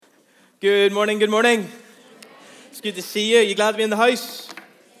Good morning, good morning. It's good to see you. You glad to be in the house?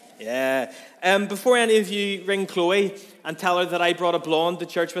 Yeah. Before any of you ring Chloe and tell her that I brought a blonde to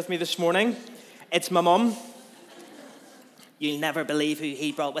church with me this morning, it's my mum. You'll never believe who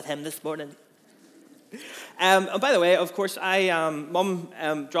he brought with him this morning. And by the way, of course, Mum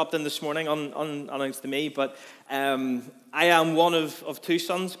dropped in this morning unannounced to me, but I am one of two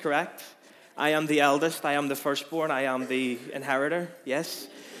sons, correct? I am the eldest, I am the firstborn, I am the inheritor, yes.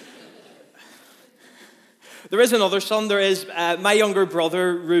 There is another son. There is my younger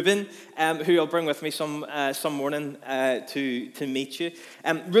brother, Reuben, who I'll bring with me some morning to meet you.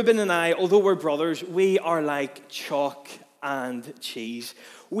 Reuben and I, although we're brothers, we are like chalk and cheese.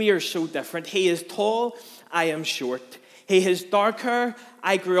 We are so different. He is tall, I am short. He has dark hair.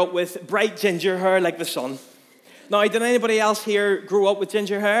 I grew up with bright ginger hair like the sun. Now, did anybody else here grow up with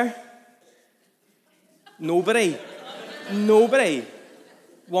ginger hair? Nobody.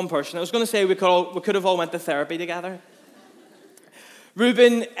 One person. I was going to say we could have all went to therapy together.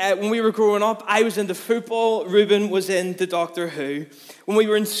 Reuben, when we were growing up, I was into football. Reuben was into Doctor Who. When we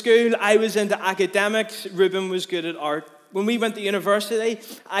were in school, I was into academics. Reuben was good at art. When we went to university,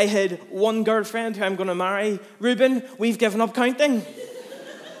 I had one girlfriend who I'm going to marry. Reuben, we've given up counting.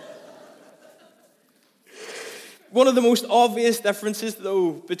 One of the most obvious differences,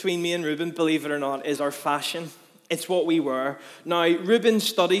 though, between me and Reuben, believe it or not, is our fashion. It's what we wear. Now, Reuben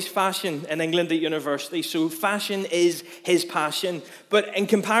studies fashion in England at university, so fashion is his passion. But in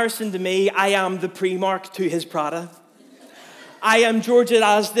comparison to me, I am the Primark to his Prada. I am George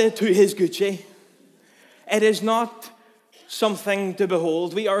Asda to his Gucci. It is not something to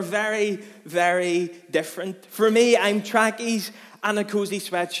behold. We are very, very different. For me, I'm trackies and a cozy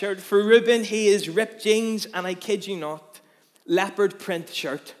sweatshirt. For Reuben, he is ripped jeans and, I kid you not, leopard print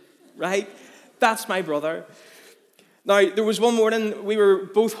shirt, right? That's my brother. Now, there was one morning, we were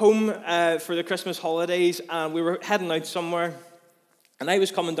both home for the Christmas holidays, and we were heading out somewhere, and I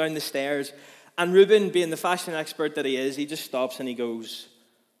was coming down the stairs, and Reuben, being the fashion expert that he is, he just stops and he goes,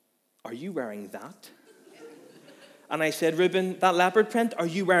 "Are you wearing that?" And I said, "Reuben, that leopard print, are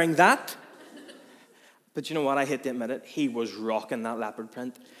you wearing that?" But you know what, I hate to admit it, he was rocking that leopard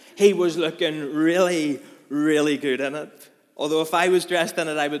print. He was looking really, really good in it. Although if I was dressed in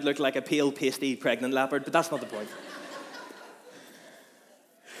it, I would look like a pale, pasty, pregnant leopard, but that's not the point.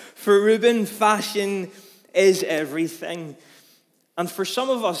 For Reuben, fashion is everything. And for some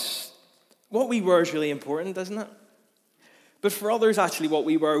of us, what we wear is really important, isn't it? But for others, actually, what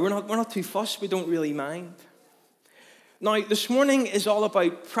we wear, we're not too fussed. We don't really mind. Now, this morning is all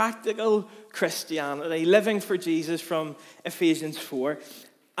about practical Christianity, living for Jesus from Ephesians 4.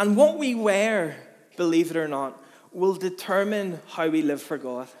 And what we wear, believe it or not, will determine how we live for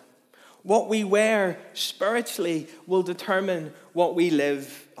God. What we wear spiritually will determine how we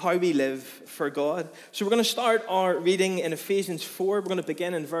live for God. So we're going to start our reading in Ephesians 4. We're going to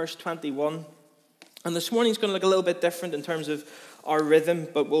begin in verse 21. And this morning's going to look a little bit different in terms of our rhythm,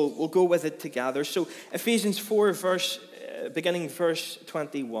 but we'll go with it together. So Ephesians 4, beginning verse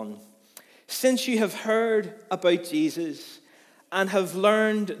 21. Since you have heard about Jesus and have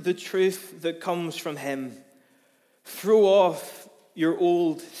learned the truth that comes from him, throw off your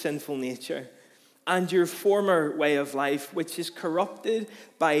old sinful nature and your former way of life, which is corrupted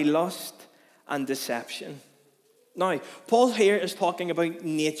by lust and deception. Now, Paul here is talking about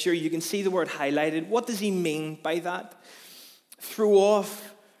nature. You can see the word highlighted. What does he mean by that? Throw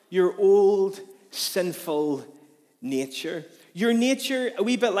off your old sinful nature. Your nature, a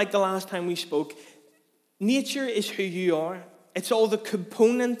wee bit like the last time we spoke, nature is who you are. It's all the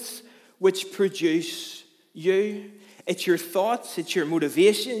components which produce you. It's your thoughts, it's your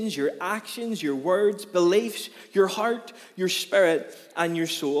motivations, your actions, your words, beliefs, your heart, your spirit, and your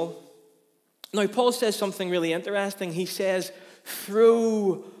soul. Now, Paul says something really interesting. He says,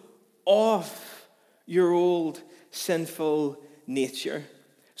 throw off your old sinful nature.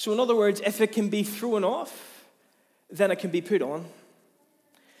 So in other words, if it can be thrown off, then it can be put on.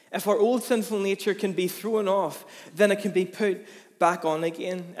 If our old sinful nature can be thrown off, then it can be put back on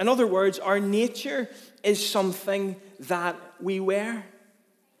again. In other words, our nature is something that we wear.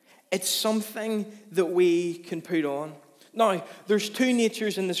 It's something that we can put on. Now, there's two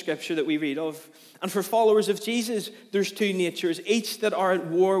natures in the scripture that we read of. And for followers of Jesus, there's two natures, each that are at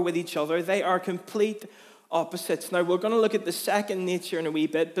war with each other. They are complete opposites. Now, we're going to look at the second nature in a wee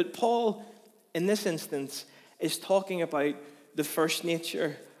bit, but Paul, in this instance, is talking about the first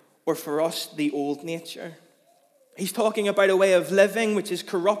nature, or for us, the old nature. He's talking about a way of living which is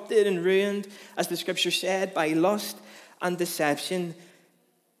corrupted and ruined, as the scripture said, by lust and deception.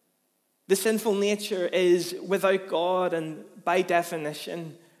 The sinful nature is without God and by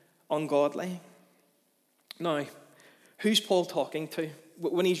definition ungodly. Now, who's Paul talking to?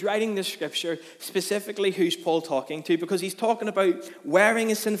 When he's writing this scripture, specifically who's Paul talking to? Because he's talking about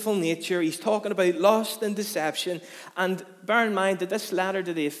wearing a sinful nature. He's talking about lust and deception. And bear in mind that this letter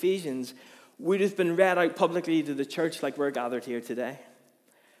to the Ephesians would have been read out publicly to the church like we're gathered here today.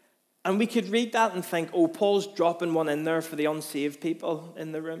 And we could read that and think, oh, Paul's dropping one in there for the unsaved people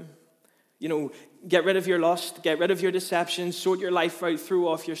in the room. You know, get rid of your lust, get rid of your deception, sort your life out, throw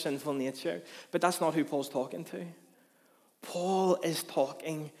off your sinful nature. But that's not who Paul's talking to. Paul is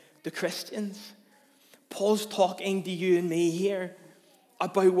talking to Christians. Paul's talking to you and me here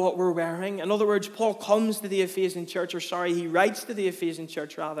about what we're wearing. In other words, Paul comes to the Ephesian church, he writes to the Ephesian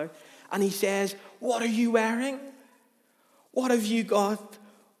church rather, and he says, what are you wearing? What have you got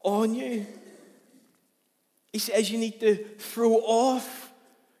on you? He says you need to throw off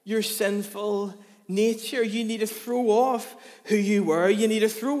your sinful nature. You need to throw off who you were. You need to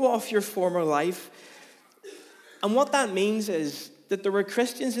throw off your former life. And what that means is that there were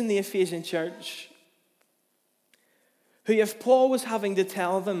Christians in the Ephesian church who, if Paul was having to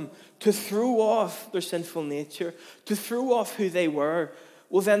tell them to throw off their sinful nature, to throw off who they were,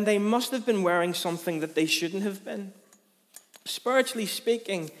 well, then they must have been wearing something that they shouldn't have been. Spiritually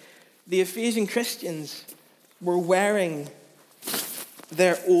speaking, the Ephesian Christians were wearing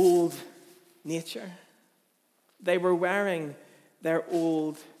their old nature. They were wearing their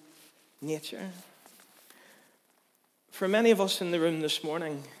old nature. For many of us in the room this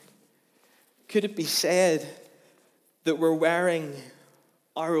morning, could it be said that we're wearing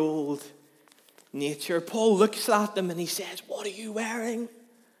our old nature? Paul looks at them and he says, what are you wearing?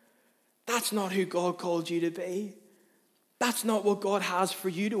 That's not who God called you to be. That's not what God has for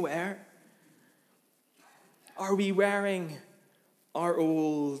you to wear. Are we wearing our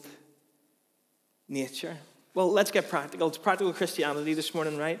old nature? Well, let's get practical. It's practical Christianity this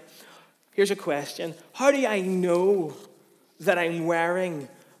morning, right? Here's a question. How do I know that I'm wearing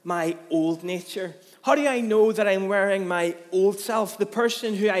my old nature? How do I know that I'm wearing my old self, the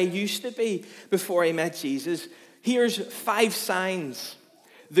person who I used to be before I met Jesus? Here's 5 signs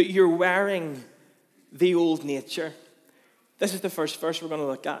that you're wearing the old nature. This is the first verse we're going to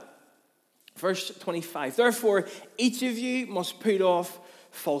look at. Verse 25. Therefore, each of you must put off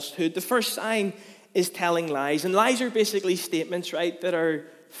falsehood. The first sign is telling lies. And lies are basically statements, right, that are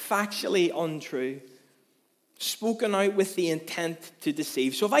factually untrue, spoken out with the intent to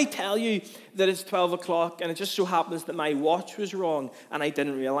deceive. So if I tell you that it's 12 o'clock and it just so happens that my watch was wrong and I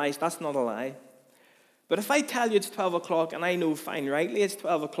didn't realize, that's not a lie. But if I tell you it's 12 o'clock and I know fine rightly it's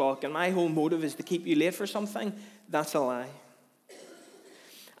 12 o'clock and my whole motive is to keep you late for something, that's a lie.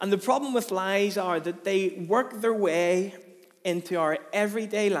 And the problem with lies are that they work their way into our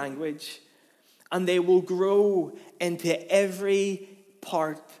everyday language and they will grow into every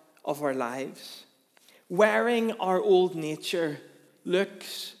part of our lives. Wearing our old nature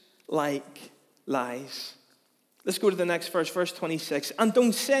looks like lies. Let's go to the next verse, verse 26. And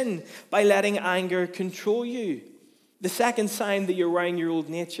don't sin by letting anger control you. The second sign that you're wearing your old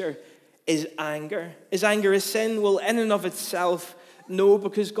nature is anger. Is anger a sin? Well, in and of itself, no,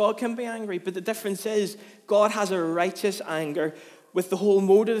 because God can be angry. But the difference is God has a righteous anger with the whole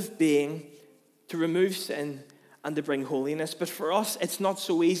motive being to remove sin and to bring holiness. But for us, it's not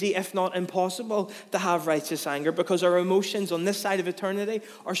so easy, if not impossible, to have righteous anger because our emotions on this side of eternity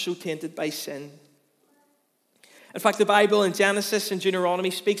are so tainted by sin. In fact, the Bible in Genesis and Deuteronomy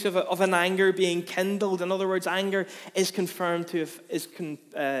speaks of an anger being kindled. In other words, anger is compared to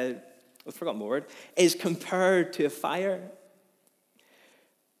a fire.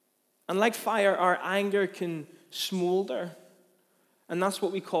 And like fire, our anger can smolder. And that's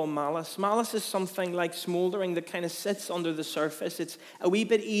what we call malice. Malice is something like smoldering that kind of sits under the surface. It's a wee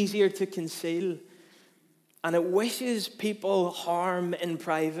bit easier to conceal. And it wishes people harm in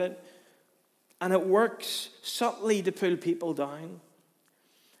private. And it works subtly to pull people down.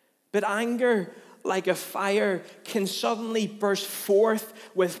 But anger, like a fire, can suddenly burst forth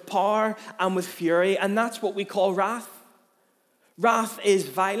with power and with fury. And that's what we call wrath. Wrath is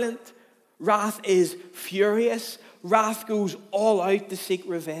violent. Wrath is furious. Wrath goes all out to seek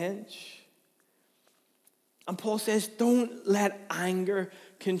revenge. And Paul says, don't let anger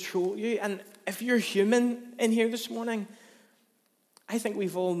control you. And if you're human in here this morning, I think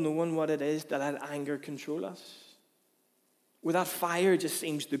we've all known what it is to let anger control us. Where that fire just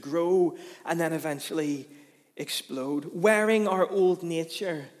seems to grow and then eventually explode. Wearing our old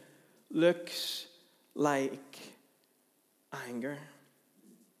nature looks like anger.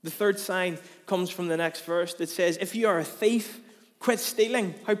 The third sign comes from the next verse that says, if you are a thief, quit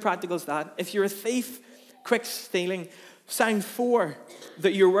stealing. How practical is that? If you're a thief, quit stealing. Sign 4,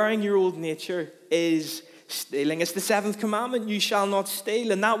 that you're wearing your old nature, is stealing. It's the 7th commandment, you shall not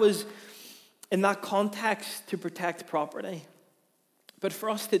steal. And that was, in that context, to protect property. But for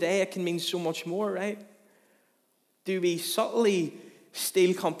us today, it can mean so much more, right? Do we subtly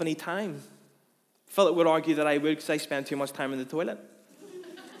steal company time? Philip would argue that I would, because I spend too much time in the toilet.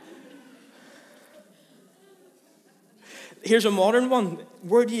 Here's a modern one.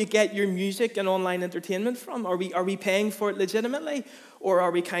 Where do you get your music and online entertainment from? Are we paying for it legitimately? Or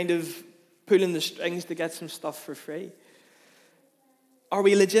are we kind of pulling the strings to get some stuff for free? Are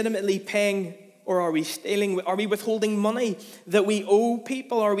we legitimately paying, or are we stealing? Are we withholding money that we owe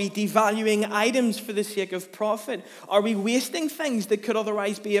people? Are we devaluing items for the sake of profit? Are we wasting things that could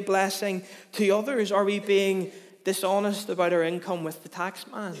otherwise be a blessing to others? Are we being dishonest about our income with the tax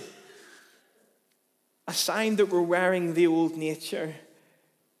man? A sign that we're wearing the old nature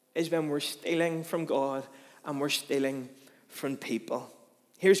is when we're stealing from God and we're stealing from people.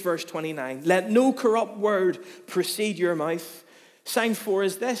 Here's verse 29. Let no corrupt word proceed your mouth. Sign 4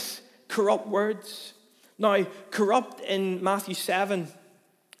 is this: corrupt words. Now, corrupt in Matthew 7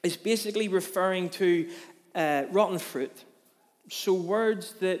 is basically referring to rotten fruit. So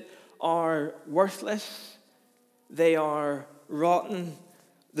words that are worthless, they are rotten,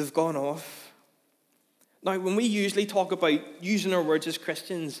 they've gone off. Now, when we usually talk about using our words as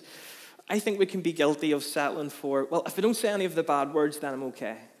Christians, I think we can be guilty of settling for, well, if I don't say any of the bad words, then I'm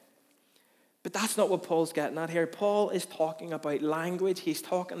okay. But that's not what Paul's getting at here. Paul is talking about language. He's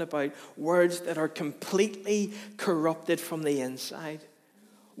talking about words that are completely corrupted from the inside.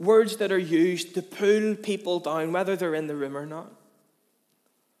 Words that are used to pull people down, whether they're in the room or not.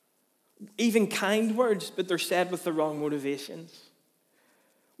 Even kind words, but they're said with the wrong motivations.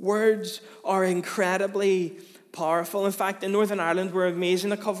 Words are incredibly powerful. In fact, in Northern Ireland, we're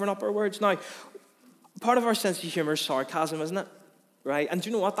amazing at covering up our words. Now, part of our sense of humor is sarcasm, isn't it? Right? And do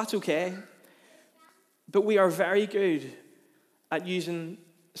you know what? That's okay. But we are very good at using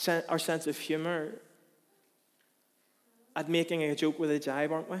our sense of humor at making a joke with a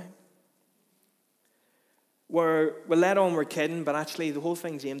jibe, aren't we? Where we let on we're kidding, but actually the whole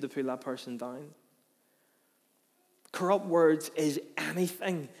thing's aimed to pull that person down. Corrupt words is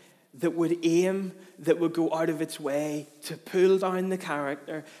anything that would aim, that would go out of its way to pull down the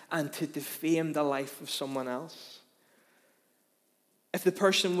character and to defame the life of someone else. If the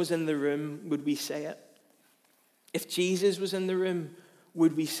person was in the room, would we say it? If Jesus was in the room,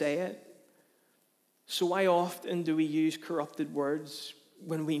 would we say it? So why often do we use corrupted words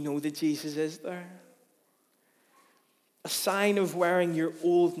when we know that Jesus is there? A sign of wearing your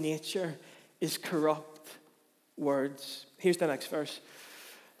old nature is corrupt words. Here's the next verse.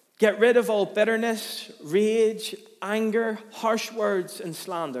 Get rid of all bitterness, rage, anger, harsh words, and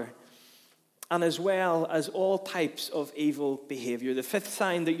slander, and as well as all types of evil behavior. The 5th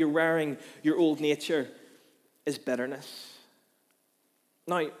sign that you're wearing your old nature is bitterness.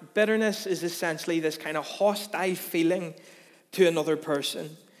 Now, bitterness is essentially this kind of hostile feeling to another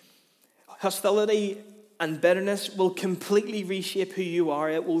person. Hostility and bitterness will completely reshape who you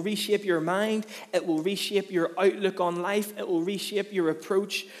are. It will reshape your mind. It will reshape your outlook on life. It will reshape your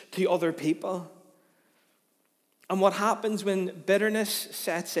approach to other people. And what happens when bitterness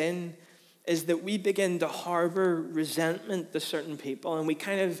sets in is that we begin to harbor resentment to certain people, and we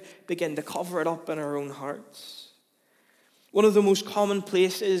kind of begin to cover it up in our own hearts. One of the most common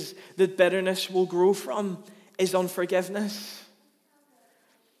places that bitterness will grow from is unforgiveness.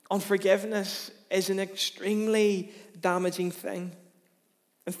 Unforgiveness is an extremely damaging thing.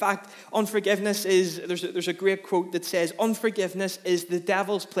 In fact, unforgiveness is, there's a great quote that says, unforgiveness is the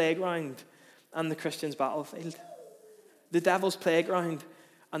devil's playground and the Christian's battlefield. The devil's playground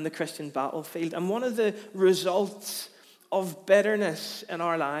and the Christian battlefield. And one of the results of bitterness in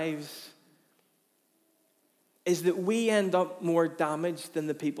our lives is that we end up more damaged than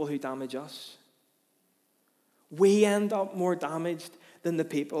the people who damage us. We end up more damaged than the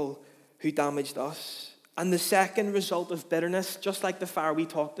people who damaged us. And the second result of bitterness, just like the fire we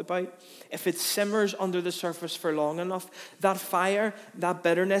talked about, if it simmers under the surface for long enough, that fire, that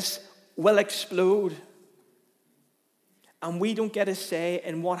bitterness will explode. And we don't get a say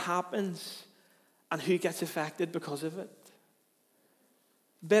in what happens and who gets affected because of it.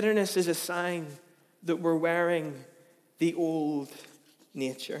 Bitterness is a sign that we're wearing the old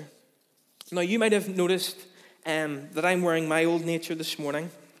nature. Now, you might have noticed that I'm wearing my old nature this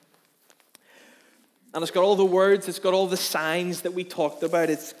morning. And it's got all the words, it's got all the signs that we talked about.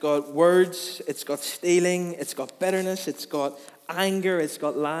 It's got words, it's got stealing, it's got bitterness, it's got anger, it's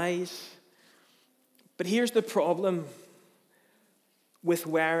got lies. But here's the problem with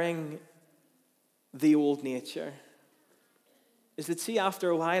wearing the old nature. is that, see, after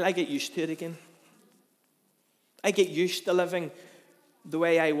a while, I get used to it again. I get used to living the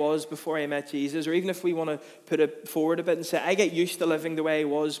way I was before I met Jesus, or even if we want to put it forward a bit and say, I get used to living the way I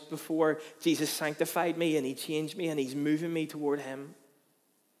was before Jesus sanctified me and he changed me and he's moving me toward him.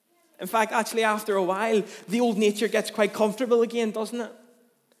 In fact, actually, after a while, the old nature gets quite comfortable again, doesn't it?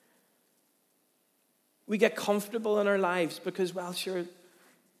 We get comfortable in our lives because, well, sure, it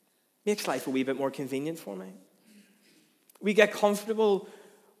makes life a wee bit more convenient for me. We get comfortable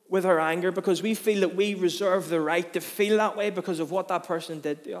with our anger because we feel that we reserve the right to feel that way because of what that person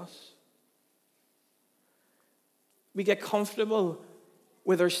did to us. We get comfortable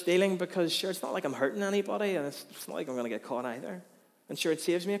with our stealing because, sure, it's not like I'm hurting anybody, and it's not like I'm going to get caught either. And sure, it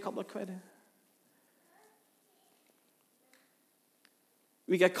saves me a couple of quid.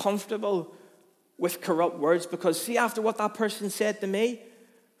 We get comfortable with corrupt words because, see, after what that person said to me,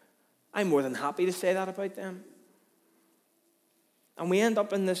 I'm more than happy to say that about them. And we end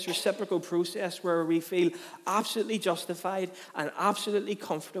up in this reciprocal process where we feel absolutely justified and absolutely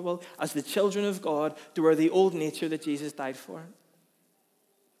comfortable as the children of God to wear the old nature that Jesus died for.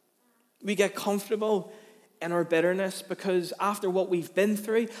 We get comfortable in our bitterness because after what we've been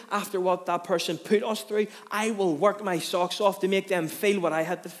through, after what that person put us through, I will work my socks off to make them feel what I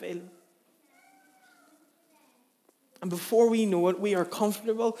had to feel. And before we know it, we are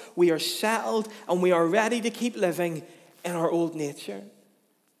comfortable, we are settled, and we are ready to keep living in our old nature.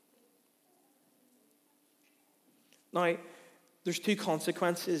 Now, there's two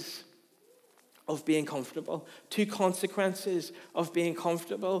consequences of being comfortable. Two consequences of being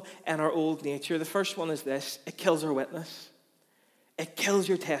comfortable in our old nature. The first one is this: it kills our witness. It kills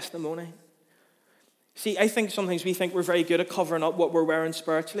your testimony. See, I think sometimes we think we're very good at covering up what we're wearing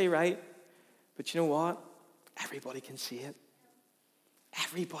spiritually, right? But you know what? Everybody can see it.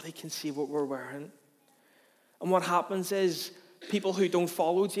 Everybody can see what we're wearing. And what happens is people who don't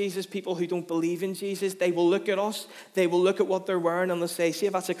follow Jesus, people who don't believe in Jesus, they will look at us, they will look at what they're wearing, and they'll say, see,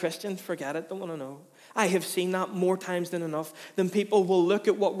 if that's a Christian, forget it, don't want to know. I have seen that more times than enough. Then people will look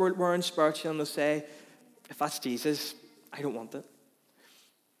at what we're wearing spiritually and they'll say, if that's Jesus, I don't want it.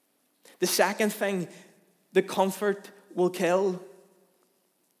 The second thing the comfort will kill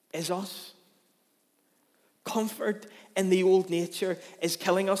is us. Comfort in the old nature is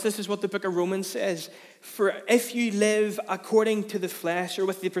killing us. This is what the book of Romans says. For if you live according to the flesh, or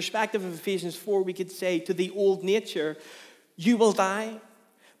with the perspective of Ephesians 4, we could say to the old nature, you will die.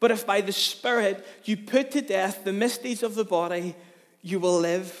 But if by the Spirit you put to death the misdeeds of the body, you will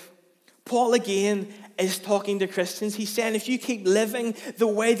live. Paul again is talking to Christians. He's saying if you keep living the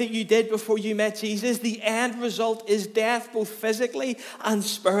way that you did before you met Jesus, the end result is death, both physically and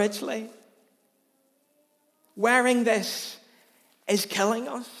spiritually. Wearing this is killing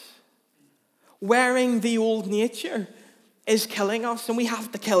us. Wearing the old nature is killing us, and we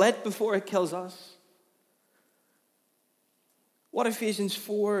have to kill it before it kills us. What Ephesians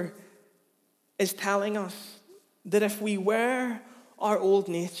 4 is telling us, that if we wear our old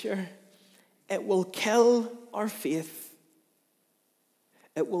nature, it will kill our faith.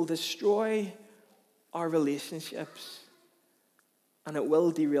 It will destroy our relationships, and it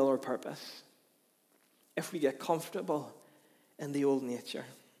will derail our purpose if we get comfortable in the old nature.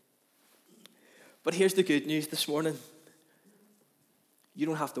 But here's the good news this morning. You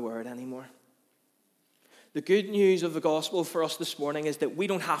don't have to wear it anymore. The good news of the gospel for us this morning is that we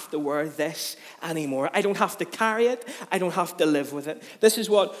don't have to wear this anymore. I don't have to carry it. I don't have to live with it. This is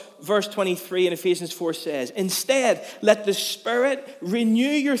what verse 23 in Ephesians 4 says. Instead, let the Spirit renew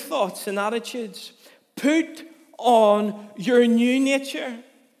your thoughts and attitudes. Put on your new nature,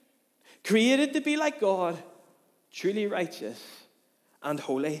 created to be like God, truly righteous and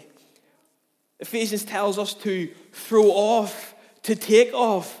holy. Ephesians tells us to throw off, to take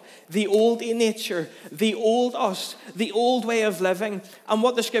off the old nature, the old us, the old way of living. And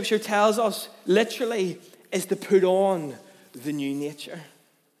what the scripture tells us, literally, is to put on the new nature.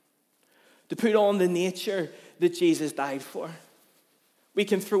 To put on the nature that Jesus died for. We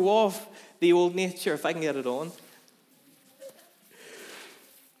can throw off the old nature, if I can get it on,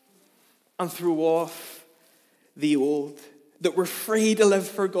 and throw off the old. That we're free to live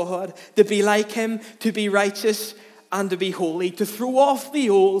for God, to be like Him, to be righteous, and to be holy, to throw off the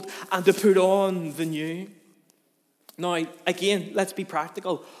old and to put on the new. Now, again, let's be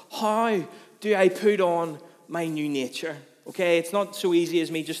practical. How do I put on my new nature? Okay, it's not so easy as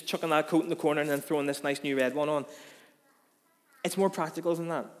me just chucking that coat in the corner and then throwing this nice new red one on. It's more practical than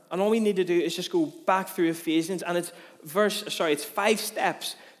that. And all we need to do is just go back through Ephesians, and it's 5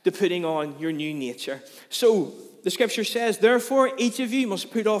 steps to putting on your new nature. So, the scripture says, therefore, each of you must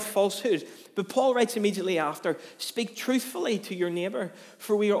put off falsehood, But Paul writes immediately after, speak truthfully to your neighbor,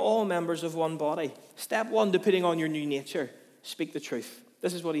 for we are all members of one body. Step 1 to putting on your new nature, speak the truth.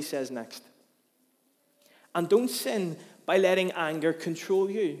 This is what he says next. And don't sin by letting anger control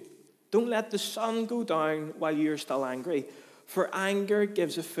you. Don't let the sun go down while you're still angry, for anger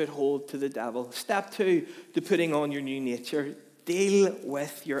gives a foothold to the devil. Step 2 to putting on your new nature, deal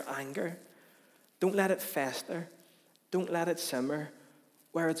with your anger. Don't let it fester. Don't let it simmer.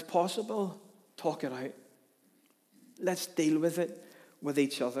 Where it's possible, talk it out. Let's deal with it with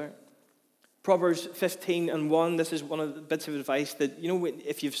each other. Proverbs 15:1, this is one of the bits of advice that,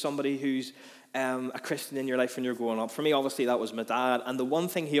 if you have somebody who's a Christian in your life when you're growing up. For me, obviously, that was my dad. And the one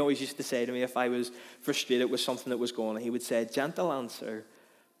thing he always used to say to me if I was frustrated with something that was going on, he would say, gentle answer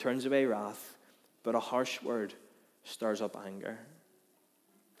turns away wrath, but a harsh word stirs up anger.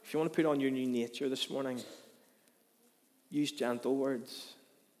 If you want to put on your new nature this morning, use gentle words.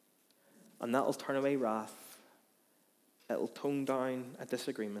 And that'll turn away wrath. It'll tone down a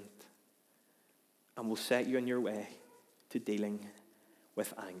disagreement. And will set you on your way to dealing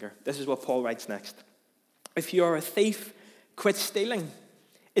with anger. This is what Paul writes next. If you are a thief, quit stealing.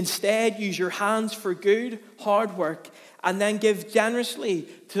 Instead, use your hands for good, hard work, and then give generously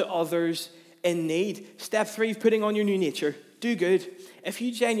to others in need. Step 3, putting on your new nature. Do good. If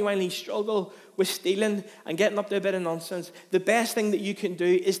you genuinely struggle with stealing and getting up to a bit of nonsense, the best thing that you can do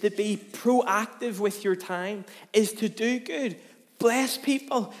is to be proactive with your time, is to do good. Bless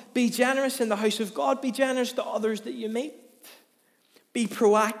people. Be generous in the house of God. Be generous to others that you meet. Be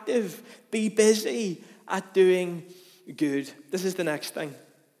proactive. Be busy at doing good. This is the next thing.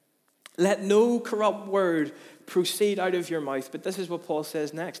 Let no corrupt word proceed out of your mouth. But this is what Paul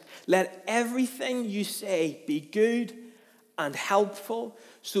says next. Let everything you say be good and helpful,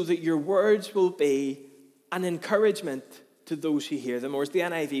 so that your words will be an encouragement to those who hear them. Or as the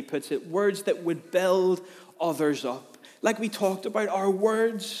NIV puts it, words that would build others up. Like we talked about, our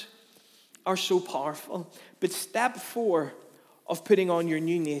words are so powerful. But step 4 of putting on your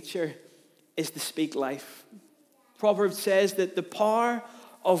new nature is to speak life. Proverbs says that the power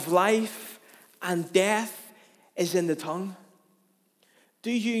of life and death is in the tongue.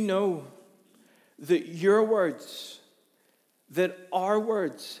 Do you know that your words, that our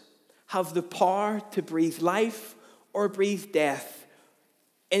words, have the power to breathe life or breathe death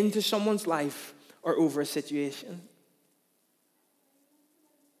into someone's life or over a situation?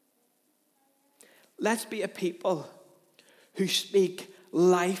 Let's be a people who speak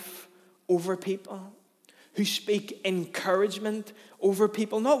life over people, who speak encouragement over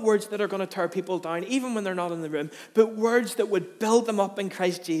people, not words that are going to tear people down, even when they're not in the room, but words that would build them up in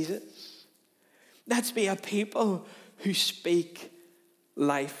Christ Jesus. Let's be a people who speak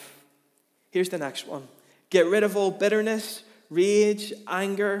life. Here's the next one. Get rid of all bitterness, rage,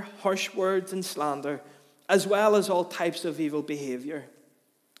 anger, harsh words, and slander, as well as all types of evil behavior.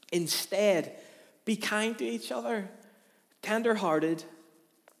 Instead, be kind to each other, tender-hearted,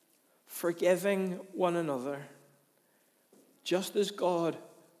 forgiving one another, just as God,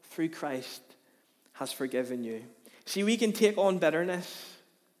 through Christ, has forgiven you. See, we can take on bitterness,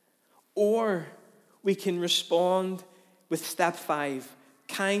 or we can respond with step 5,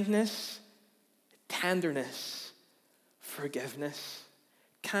 kindness, tenderness, forgiveness.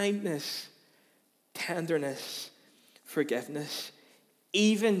 Kindness, tenderness, forgiveness,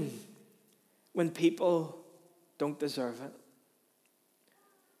 even when people don't deserve it.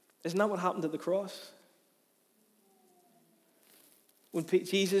 Isn't that what happened at the cross? When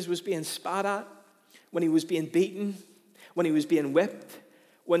Jesus was being spat at, when he was being beaten, when he was being whipped,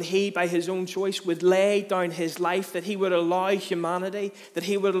 when he, by his own choice, would lay down his life, that he would allow humanity, that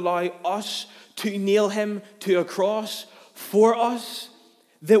he would allow us to nail him to a cross for us,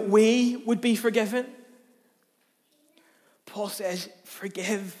 that we would be forgiven. Paul says,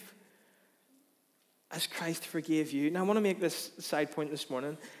 forgive as Christ forgave you. Now, I want to make this side point this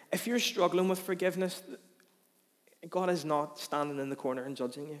morning. If you're struggling with forgiveness, God is not standing in the corner and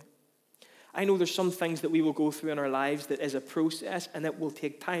judging you. I know there's some things that we will go through in our lives that is a process and it will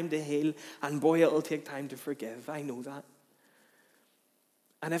take time to heal, and boy, it will take time to forgive. I know that.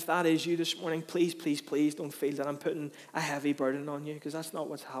 And if that is you this morning, please, please, please don't feel that I'm putting a heavy burden on you, because that's not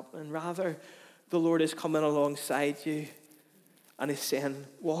what's happening. Rather, the Lord is coming alongside you and is saying,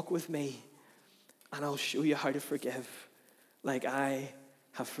 walk with me and I'll show you how to forgive like I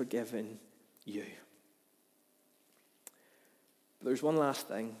have forgiven you. But there's one last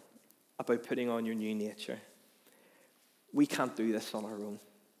thing about putting on your new nature. We can't do this on our own.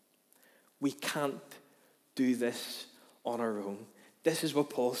 We can't do this on our own. This is what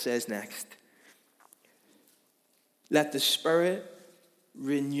Paul says next. Let the Spirit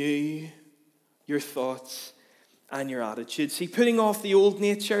renew your thoughts, and your attitudes. See, putting off the old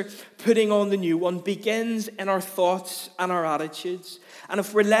nature, putting on the new one, begins in our thoughts and our attitudes. And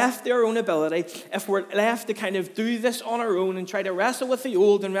if we're left to our own ability, if we're left to kind of do this on our own and try to wrestle with the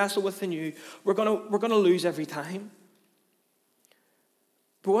old and wrestle with the new, we're gonna lose every time.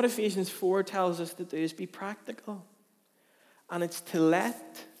 But what Ephesians 4 tells us to do is be practical. And it's to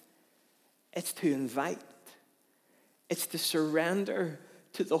let, it's to invite, it's to surrender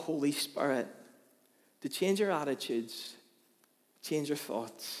to the Holy Spirit, to change our attitudes, change our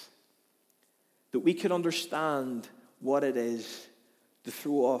thoughts, that we could understand what it is to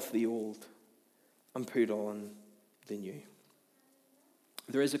throw off the old and put on the new.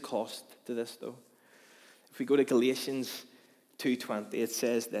 There is a cost to this, though. If we go to Galatians 2:20, it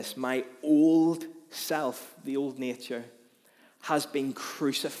says this: my old self, the old nature, has been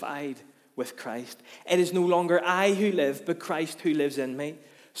crucified with Christ. It is no longer I who live, but Christ who lives in me.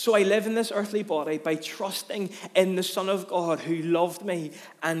 So I live in this earthly body by trusting in the Son of God who loved me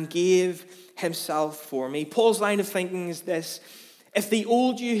and gave himself for me. Paul's line of thinking is this: if the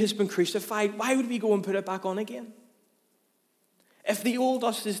old you has been crucified, why would we go and put it back on again? If the old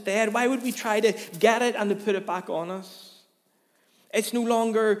us is dead, why would we try to get it and to put it back on us? It's no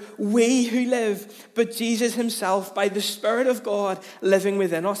longer we who live, but Jesus himself by the Spirit of God living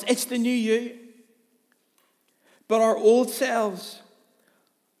within us. It's the new you. But our old selves,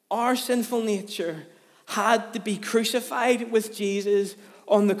 our sinful nature, had to be crucified with Jesus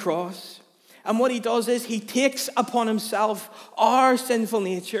on the cross. And what he does is he takes upon himself our sinful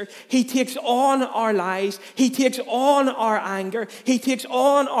nature. He takes on our lies. He takes on our anger. He takes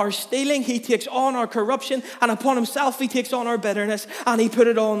on our stealing. He takes on our corruption. And upon himself he takes on our bitterness. And he put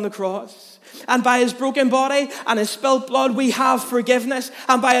it on the cross. And by his broken body and his spilt blood we have forgiveness.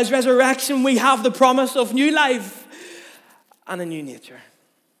 And by his resurrection we have the promise of new life and a new nature.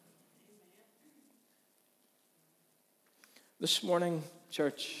 This morning,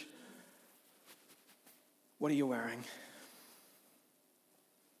 church, what are you wearing?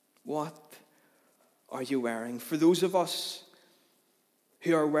 What are you wearing? For those of us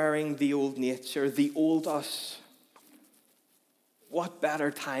who are wearing the old nature, the old us, what better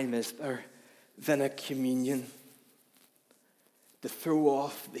time is there than a communion to throw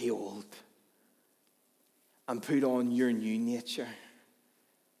off the old and put on your new nature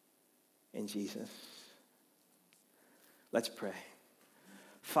in Jesus? Let's pray.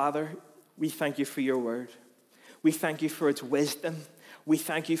 Father, we thank you for your word. We thank you for its wisdom. We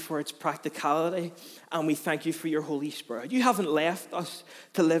thank you for its practicality. And we thank you for your Holy Spirit. You haven't left us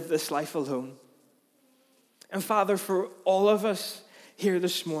to live this life alone. And Father, for all of us here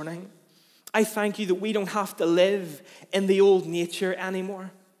this morning, I thank you that we don't have to live in the old nature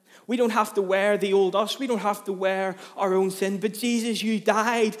anymore. We don't have to wear the old us. We don't have to wear our own sin. But Jesus, you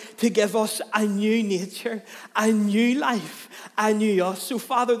died to give us a new nature, a new life, a new us. So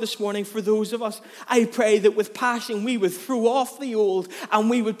Father, this morning, for those of us, I pray that with passion we would throw off the old and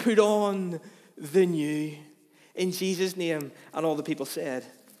we would put on the new. In Jesus' name. And all the people said,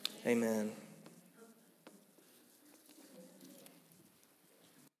 amen.